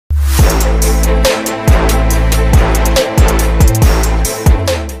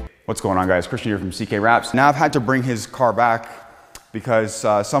What's going on, guys? Christian here from CK Wraps. Now I've had to bring his car back because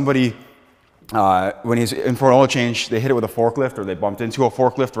somebody, when he's in for an oil change, they hit it with a forklift, or they bumped into a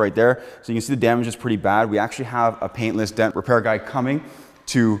forklift right there. So you can see the damage is pretty bad. We actually have a paintless dent repair guy coming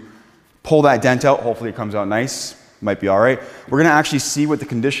to pull that dent out. Hopefully it comes out nice. Might be all right. We're gonna actually see what the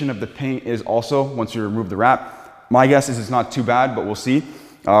condition of the paint is also once we remove the wrap. My guess is it's not too bad, but we'll see.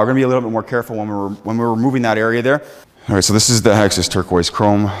 We're gonna be a little bit more careful when we're removing that area there. All right, so this is the Hexus turquoise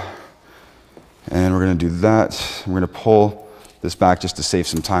chrome. And we're gonna do that. We're gonna pull this back just to save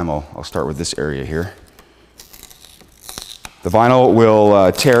some time. I'll start with this area here. The vinyl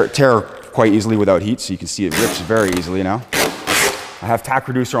will tear quite easily without heat, so you can see it rips very easily now. I have tack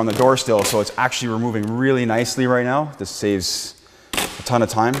reducer on the door still, so it's actually removing really nicely right now. This saves a ton of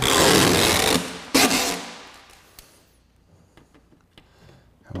time.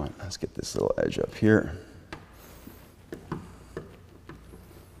 Come on, let's get this little edge up here.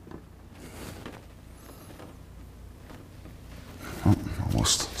 Oh,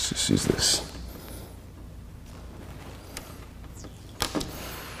 almost. Let's just use this.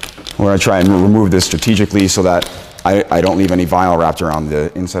 We're going to try and remove this strategically so that I don't leave any vinyl wrapped around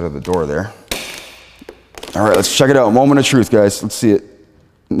the inside of the door there. All right, let's check it out. Moment of truth, guys. Let's see it.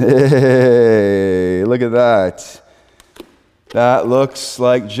 Hey, look at that. That looks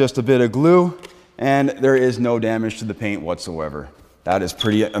like just a bit of glue, and there is no damage to the paint whatsoever. That is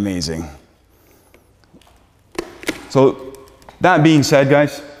pretty amazing. So, that being said,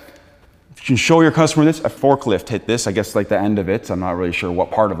 guys, if you can show your customer this, a forklift hit this, I guess like the end of it. I'm not really sure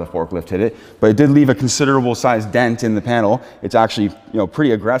what part of the forklift hit it, but it did leave a considerable sized dent in the panel. It's actually,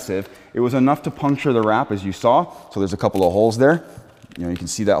 pretty aggressive. It was enough to puncture the wrap, as you saw. So there's a couple of holes there. You can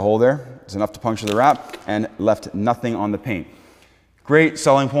see that hole there. It's enough to puncture the wrap and left nothing on the paint. Great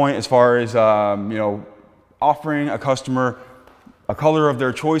selling point as far as, offering a customer a color of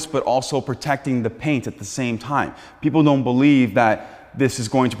their choice, but also protecting the paint at the same time. People don't believe that this is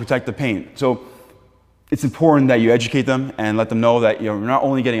going to protect the paint. So it's important that you educate them and let them know that you're not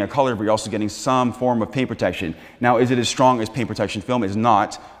only getting a color, but you're also getting some form of paint protection. Now, is it as strong as paint protection film? It's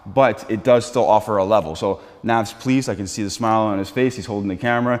not, but it does still offer a level. So Nav's pleased. I can see the smile on his face. He's holding the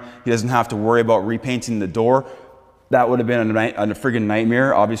camera. He doesn't have to worry about repainting the door. That would have been a friggin'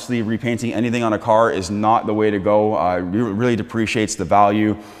 nightmare. Obviously, repainting anything on a car is not the way to go. It really depreciates the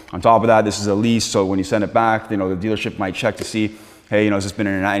value. On top of that, this is a lease, so when you send it back, the dealership might check to see, hey, has this been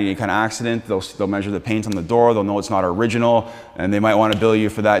in any kind of accident? They'll measure the paint on the door. They'll know it's not original, and they might want to bill you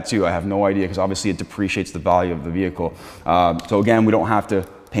for that too. I have no idea, because obviously it depreciates the value of the vehicle. So again, we don't have to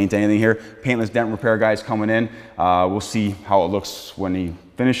paint anything here. Paintless dent repair guy's coming in. We'll see how it looks when he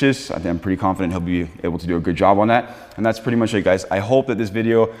finishes. I'm pretty confident he'll be able to do a good job on that. And that's pretty much it, guys. I hope that this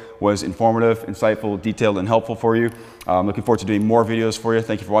video was informative, insightful, detailed, and helpful for you. I'm looking forward to doing more videos for you.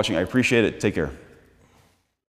 Thank you for watching. I appreciate it. Take care.